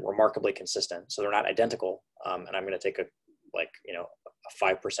have been remarkably consistent, so they're not identical, and I'm going to take a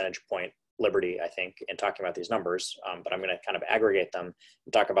 5 percentage point liberty, I think, in talking about these numbers, but I'm going to kind of aggregate them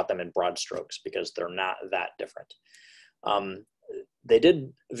and talk about them in broad strokes because they're not that different. They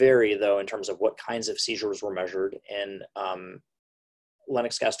did vary, though, in terms of what kinds of seizures were measured. In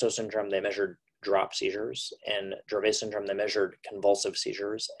Lennox-Gastaut syndrome, they measured drop seizures. In Dravet syndrome, they measured convulsive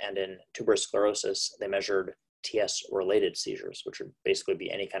seizures. And in tuberous sclerosis, they measured TS-related seizures, which would basically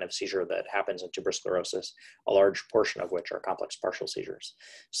be any kind of seizure that happens in tuberous sclerosis, a large portion of which are complex partial seizures.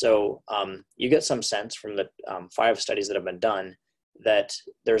 So you get some sense from the 5 studies that have been done that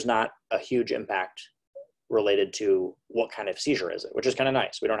there's not a huge impact related to what kind of seizure is it, which is kind of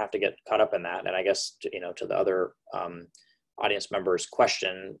nice. We don't have to get caught up in that. And I guess, to the other audience members'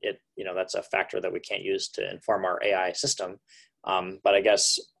 question, that's a factor that we can't use to inform our AI system. But I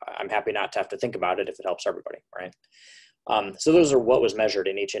guess I'm happy not to have to think about it if it helps everybody, right? So those are what was measured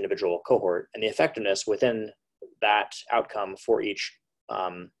in each individual cohort, and the effectiveness within that outcome for each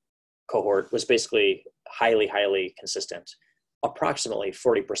cohort was basically highly, highly consistent, approximately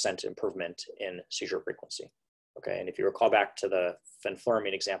 40% improvement in seizure frequency. Okay, and if you recall back to the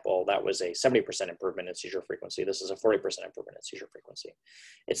fenfluramine example, that was a 70% improvement in seizure frequency. This is a 40% improvement in seizure frequency.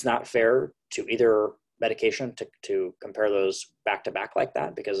 It's not fair to either medication to compare those back to back like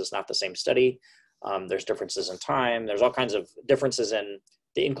that, because it's not the same study. There's differences in time. There's all kinds of differences in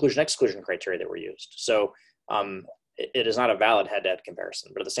the inclusion-exclusion criteria that were used. So it is not a valid head-to-head comparison,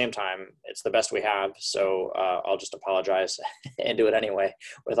 but at the same time, it's the best we have. So I'll just apologize and do it anyway,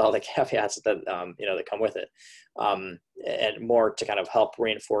 with all the caveats that that come with it, and more to kind of help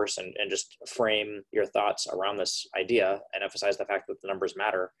reinforce and just frame your thoughts around this idea and emphasize the fact that the numbers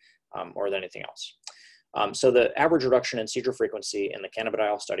matter more than anything else. So the average reduction in seizure frequency in the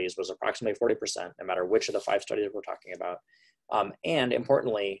cannabidiol studies was approximately 40%, no matter which of the 5 studies we're talking about. And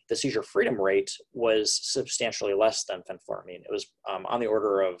importantly, the seizure freedom rate was substantially less than fenfluramine. It was on the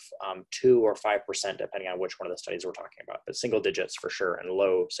order of 2 or 5%, depending on which one of the studies we're talking about, but single digits for sure, and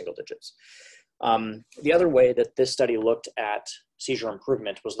low single digits. The other way that this study looked at seizure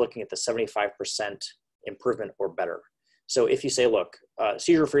improvement was looking at the 75% improvement or better. So if you say, look,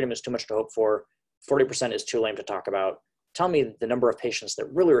 seizure freedom is too much to hope for, 40% is too lame to talk about, tell me the number of patients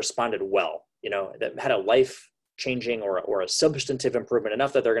that really responded well, that had a life-changing or a substantive improvement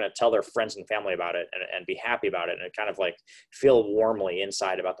enough that they're going to tell their friends and family about it and be happy about it and kind of like feel warmly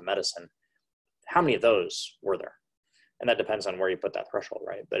inside about the medicine. How many of those were there? And that depends on where you put that threshold,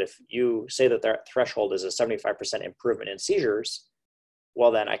 right? But if you say that that threshold is a 75% improvement in seizures, well,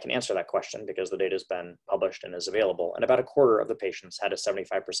 then I can answer that question because the data has been published and is available. And about a quarter of the patients had a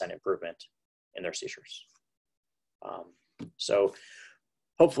 75% improvement in their seizures. So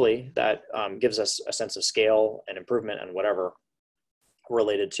hopefully that gives us a sense of scale and improvement and whatever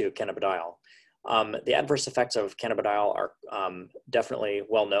related to cannabidiol. The adverse effects of cannabidiol are definitely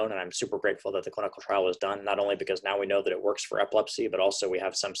well known, and I'm super grateful that the clinical trial was done, not only because now we know that it works for epilepsy, but also we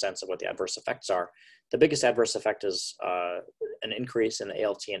have some sense of what the adverse effects are. The biggest adverse effect is an increase in the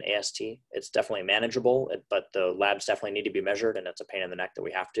ALT and AST. It's definitely manageable, but the labs definitely need to be measured, and it's a pain in the neck that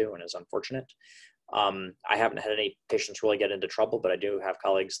we have to, and is unfortunate. I haven't had any patients really get into trouble, but I do have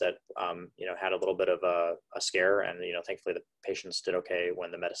colleagues that, had a little bit of a scare, and, thankfully the patients did okay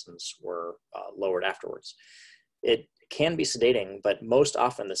when the medicines were lowered afterwards. It can be sedating, but most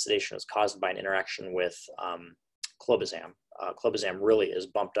often the sedation is caused by an interaction with clobazam. Clobazam really is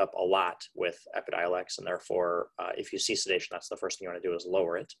bumped up a lot with Epidiolex, and therefore, if you see sedation, that's the first thing you want to do is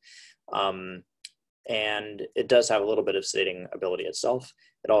lower it. And it does have a little bit of sedating ability itself.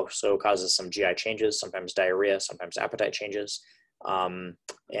 It also causes some GI changes, sometimes diarrhea, sometimes appetite changes.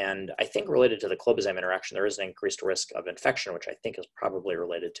 And I think related to the clobazam interaction, there is an increased risk of infection, which I think is probably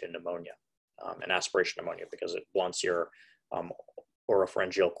related to pneumonia and aspiration pneumonia, because it blunts your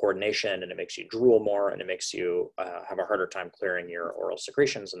oropharyngeal coordination, and it makes you drool more, and it makes you have a harder time clearing your oral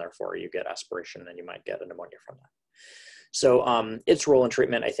secretions, and therefore you get aspiration and you might get a pneumonia from that. So its role in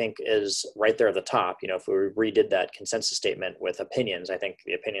treatment, I think, is right there at the top. If we redid that consensus statement with opinions, I think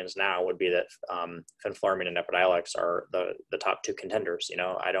the opinions now would be that fenfluramine and Epidiolex are the top 2 contenders.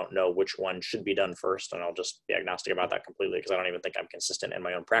 I don't know which one should be done first, and I'll just be agnostic about that completely because I don't even think I'm consistent in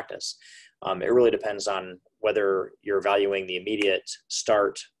my own practice. It really depends on whether you're valuing the immediate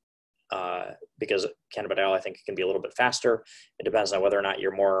start, because cannabidiol, I think, can be a little bit faster. It depends on whether or not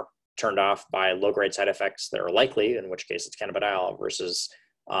you're more turned off by low-grade side effects that are likely, in which case it's cannabidiol, versus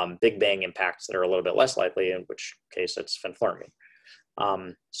big bang impacts that are a little bit less likely, in which case it's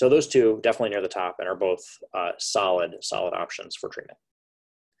fenfluramine. So those 2 definitely near the top and are both solid options for treatment.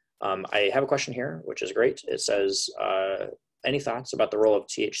 I have a question here, which is great. It says, any thoughts about the role of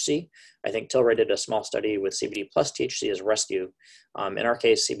THC? I think Tilray did a small study with CBD plus THC as rescue. In our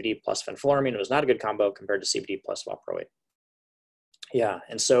case, CBD plus fenfluramine was not a good combo compared to CBD plus valproate. Yeah,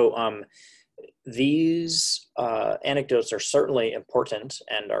 and so these anecdotes are certainly important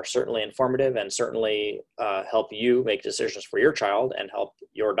and are certainly informative and certainly help you make decisions for your child and help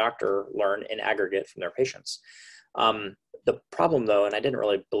your doctor learn in aggregate from their patients. The problem though, and I didn't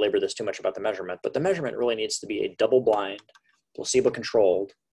really belabor this too much about the measurement, but the measurement really needs to be a double-blind,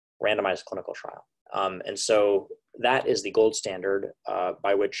 placebo-controlled, randomized clinical trial. And so that is the gold standard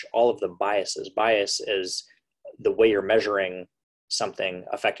by which all of the bias is the way you're measuring something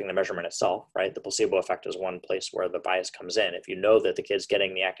affecting the measurement itself, right? The placebo effect is one place where the bias comes in. If you know that the kid's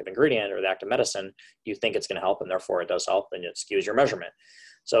getting the active ingredient or the active medicine, you think it's going to help and therefore it does help, then it skews your measurement.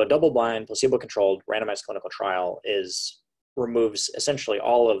 So a double-blind, placebo-controlled, randomized clinical trial removes essentially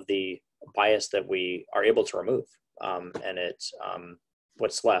all of the bias that we are able to remove. And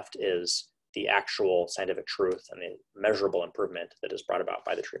what's left is the actual scientific truth and the measurable improvement that is brought about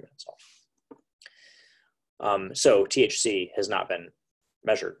by the treatment itself. So THC has not been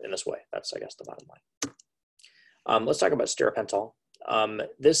measured in this way. That's, I guess, the bottom line. Let's talk about stiripentol.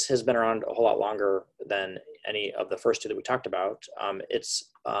 This has been around a whole lot longer than any of the first two that we talked about. It's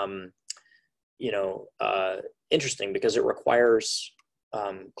interesting because it requires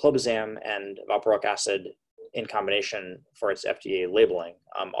clobazam and valproic acid in combination for its FDA labeling.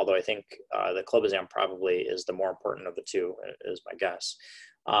 Although I think the clobazam probably is the more important of the two, is my guess.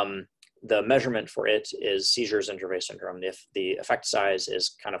 The measurement for it is seizures and Dravet syndrome. If the effect size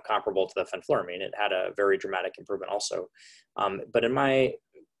is kind of comparable to the fenfluramine, it had a very dramatic improvement also. But in my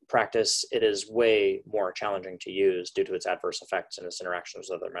practice, it is way more challenging to use due to its adverse effects and its interactions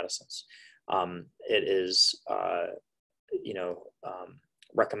with other medicines. It is,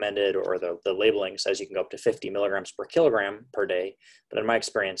 recommended, or the labeling says you can go up to 50 milligrams per kilogram per day. But in my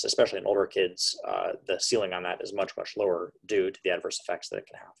experience, especially in older kids, the ceiling on that is much, much lower due to the adverse effects that it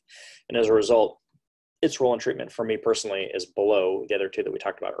can have. And as a result, its role in treatment for me personally is below the other two that we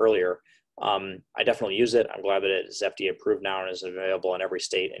talked about earlier. I definitely use it. I'm glad that it is FDA approved now and is available in every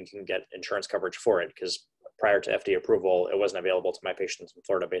state and you can get insurance coverage for it, because prior to FDA approval, it wasn't available to my patients in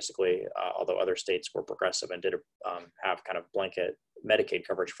Florida, basically, although other states were progressive and did have kind of blanket Medicaid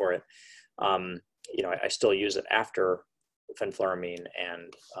coverage for it. I still use it after fenfluramine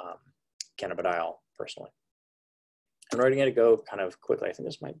and cannabidiol personally. I'm ready to go kind of quickly. I think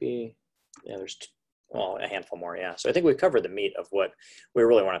this might be, there's a handful more, yeah. So I think we've covered the meat of what we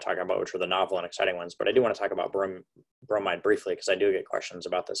really want to talk about, which were the novel and exciting ones. But I do want to talk about bromide briefly, because I do get questions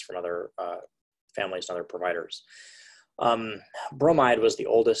about this from other families and other providers. Bromide was the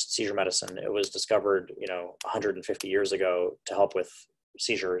oldest seizure medicine. It was discovered, 150 years ago to help with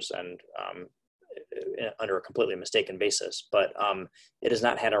seizures and under a completely mistaken basis. But it has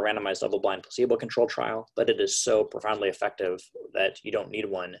not had a randomized double-blind placebo-controlled trial, but it is so profoundly effective that you don't need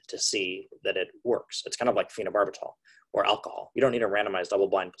one to see that it works. It's kind of like phenobarbital or alcohol. You don't need a randomized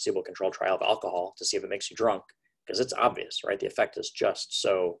double-blind placebo-controlled trial of alcohol to see if it makes you drunk, because it's obvious, right? The effect is just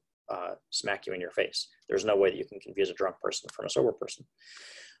so smack you in your face. There's no way that you can confuse a drunk person from a sober person.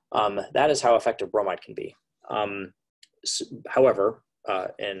 That is how effective bromide can be. However,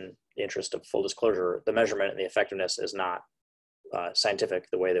 in the interest of full disclosure, the measurement and the effectiveness is not scientific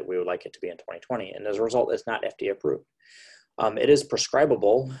the way that we would like it to be in 2020. And as a result, it's not FDA approved. It is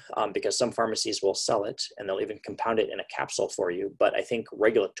prescribable because some pharmacies will sell it and they'll even compound it in a capsule for you. But I think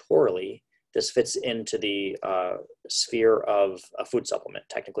regulatorily, this fits into the sphere of a food supplement.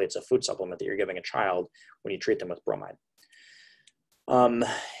 Technically, it's a food supplement that you're giving a child when you treat them with bromide.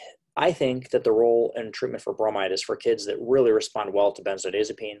 I think that the role in treatment for bromide is for kids that really respond well to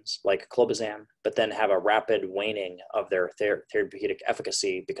benzodiazepines, like clobazam, but then have a rapid waning of their therapeutic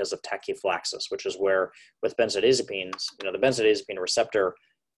efficacy because of tachyphylaxis, which is where with benzodiazepines, the benzodiazepine receptor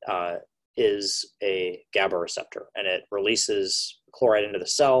is a GABA receptor, and it releases chloride into the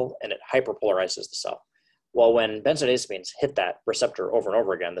cell and it hyperpolarizes the cell. Well, when benzodiazepines hit that receptor over and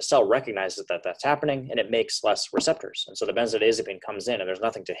over again, the cell recognizes that that's happening and it makes less receptors. And so the benzodiazepine comes in and there's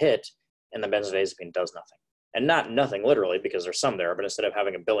nothing to hit, and the benzodiazepine does nothing. And not nothing literally, because there's some there, but instead of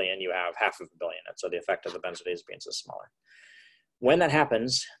having 1 billion, you have 500 million. And so the effect of the benzodiazepines is smaller. When that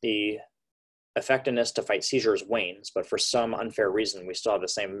happens, the effectiveness to fight seizures wanes, but for some unfair reason, we still have the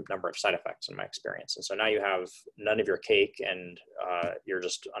same number of side effects in my experience. And so now you have none of your cake and you're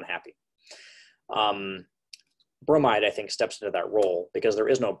just unhappy. Bromide, I think, steps into that role because there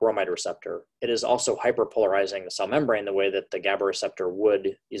is no bromide receptor. It is also hyperpolarizing the cell membrane the way that the GABA receptor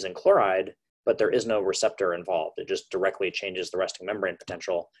would using chloride, but there is no receptor involved. It just directly changes the resting membrane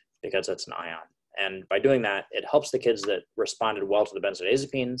potential because it's an ion. And by doing that, it helps the kids that responded well to the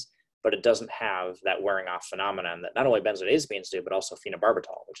benzodiazepines, but it doesn't have that wearing off phenomenon that not only benzodiazepines do, but also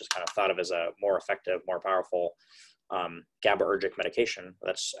phenobarbital, which is kind of thought of as a more effective, more powerful GABAergic medication.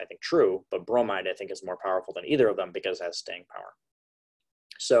 That's, I think, true, but bromide, I think, is more powerful than either of them because it has staying power.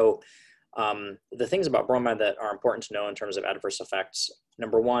 So the things about bromide that are important to know in terms of adverse effects,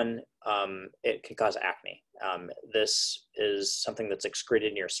 number one, it can cause acne. This is something that's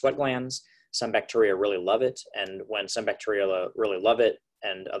excreted in your sweat glands. Some bacteria really love it, and when some bacteria really love it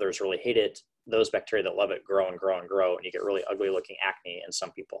and others really hate it, those bacteria that love it grow and grow and grow, and you get really ugly looking acne in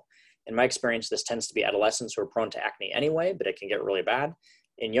some people. In my experience, this tends to be adolescents who are prone to acne anyway, but it can get really bad.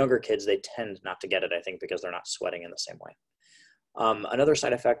 In younger kids, they tend not to get it, I think, because they're not sweating in the same way. Another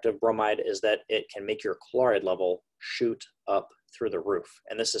side effect of bromide is that it can make your chloride level shoot up through the roof.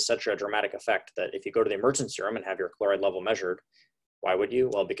 And this is such a dramatic effect that if you go to the emergency room and have your chloride level measured, why would you?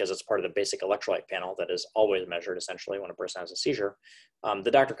 Well, because it's part of the basic electrolyte panel that is always measured essentially when a person has a seizure.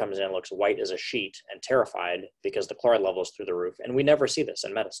 The doctor comes in and looks white as a sheet and terrified because the chloride level is through the roof. And we never see this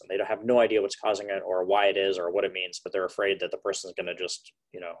in medicine. They don't have no idea what's causing it or why it is or what it means, but they're afraid that the person's going to just,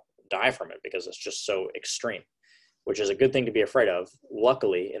 die from it because it's just so extreme, which is a good thing to be afraid of.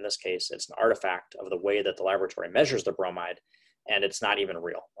 Luckily, in this case, it's an artifact of the way that the laboratory measures the bromide, and it's not even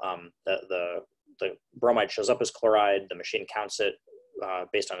real. The bromide shows up as chloride, the machine counts it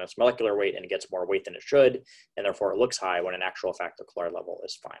based on its molecular weight, and it gets more weight than it should, and therefore it looks high when in actual fact the chloride level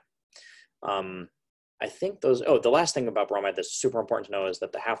is fine. I think the last thing about bromide that's super important to know is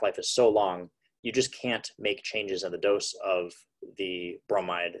that the half-life is so long, you just can't make changes in the dose of the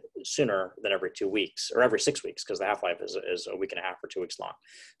bromide sooner than every 2 weeks or every 6 weeks, because the half-life is a week and a half or 2 weeks long.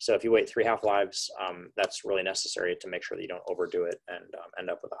 So if you wait 3 half-lives, that's really necessary to make sure that you don't overdo it and end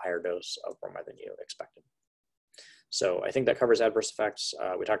up with a higher dose of bromide than you expected. So I think that covers adverse effects.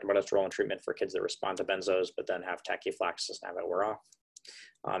 We talked about estradiol treatment for kids that respond to benzos, but then have tachyphylaxis and have it wear off.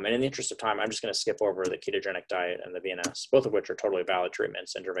 And in the interest of time, I'm just going to skip over the ketogenic diet and the VNS, both of which are totally valid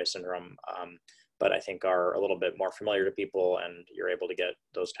treatments in Dravet syndrome, but I think are a little bit more familiar to people, and you're able to get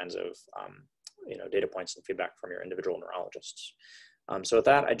those kinds of data points and feedback from your individual neurologists. So with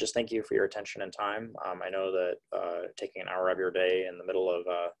that, I just thank you for your attention and time. I know that taking an hour of your day in the middle of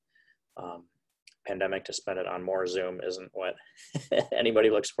pandemic to spend it on more Zoom isn't what anybody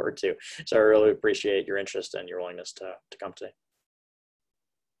looks forward to. So I really appreciate your interest and your willingness to come today.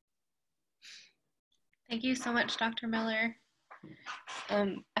 Thank you so much, Dr. Miller.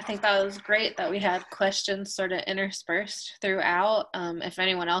 I think that was great that we had questions sort of interspersed throughout. If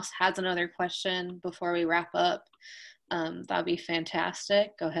anyone else has another question before we wrap up, that'd be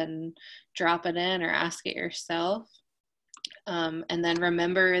fantastic. Go ahead and drop it in or ask it yourself. And then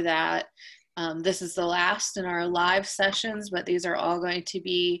remember that this is the last in our live sessions, but these are all going to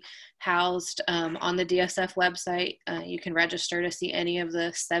be housed on the DSF website. You can register to see any of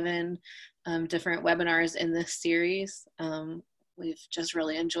the 7 different webinars in this series. We've just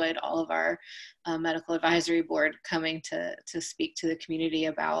really enjoyed all of our medical advisory board coming to speak to the community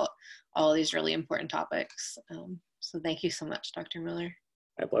about all these really important topics. So thank you so much, Dr. Miller.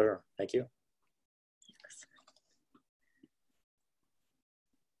 My pleasure. Thank you. Thanks.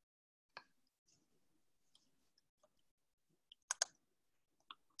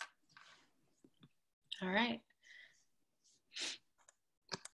 All right.